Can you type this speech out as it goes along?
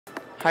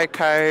Hi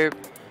Kariv,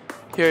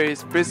 here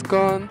is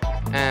Blizzcon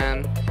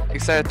and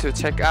excited to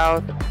check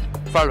out.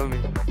 Follow me.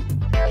 Do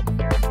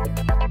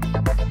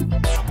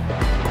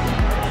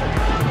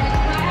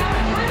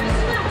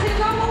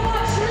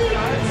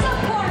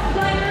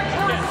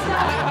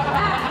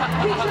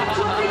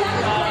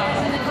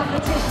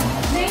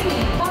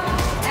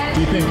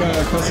you think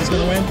Costa's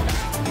gonna win?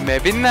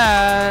 Maybe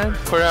not.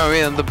 Korea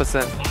win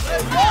 100%.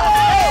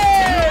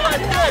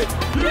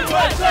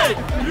 USA!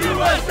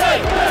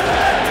 USA!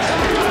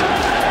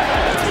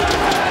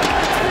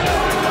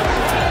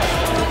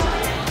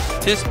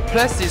 This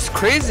place is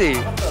crazy.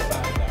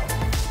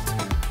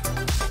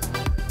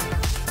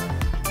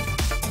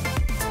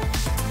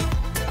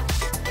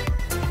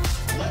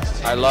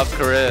 I love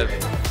Kariv.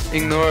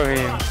 Ignore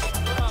him.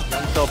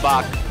 So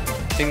back.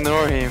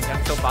 Ignore him.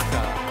 So back.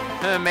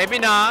 Maybe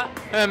not.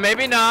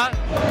 Maybe not.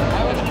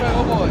 I want to play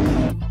Overwatch.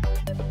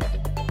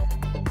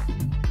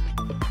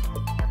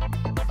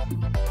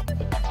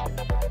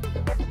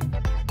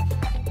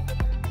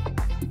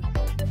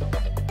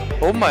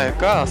 Oh my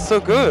god, so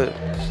good.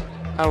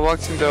 I'm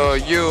watching the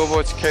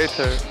Overwatch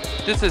character.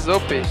 This is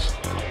OP.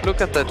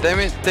 Look at the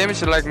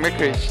damage like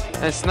Mercury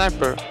and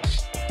Sniper.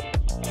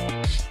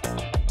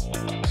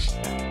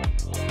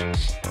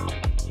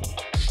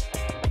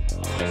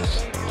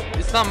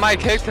 It's not my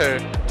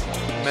character.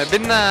 Maybe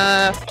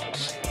not.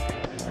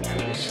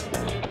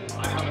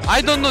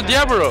 I don't know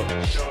Diablo.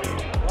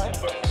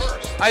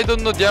 I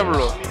don't know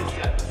Diablo.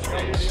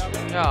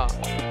 Yeah.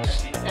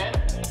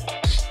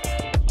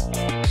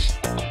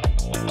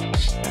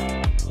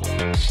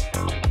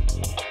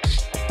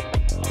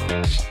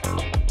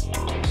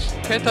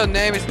 Character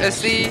name is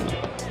SE.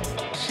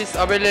 His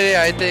ability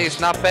I think is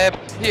not bad.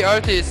 His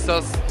ulti is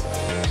so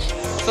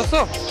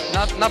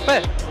not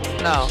bad.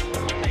 Now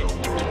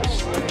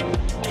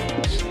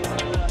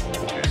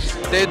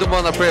they don't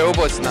wanna play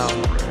Overwatch now.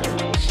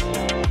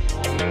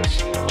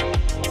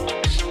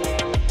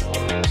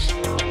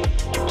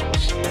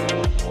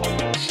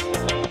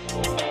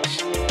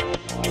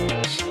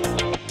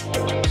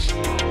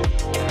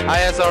 I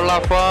had a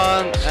lot of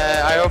fun.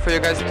 I hope you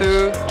guys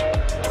too.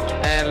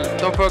 And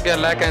don't forget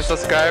like and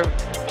subscribe.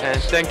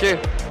 And thank you.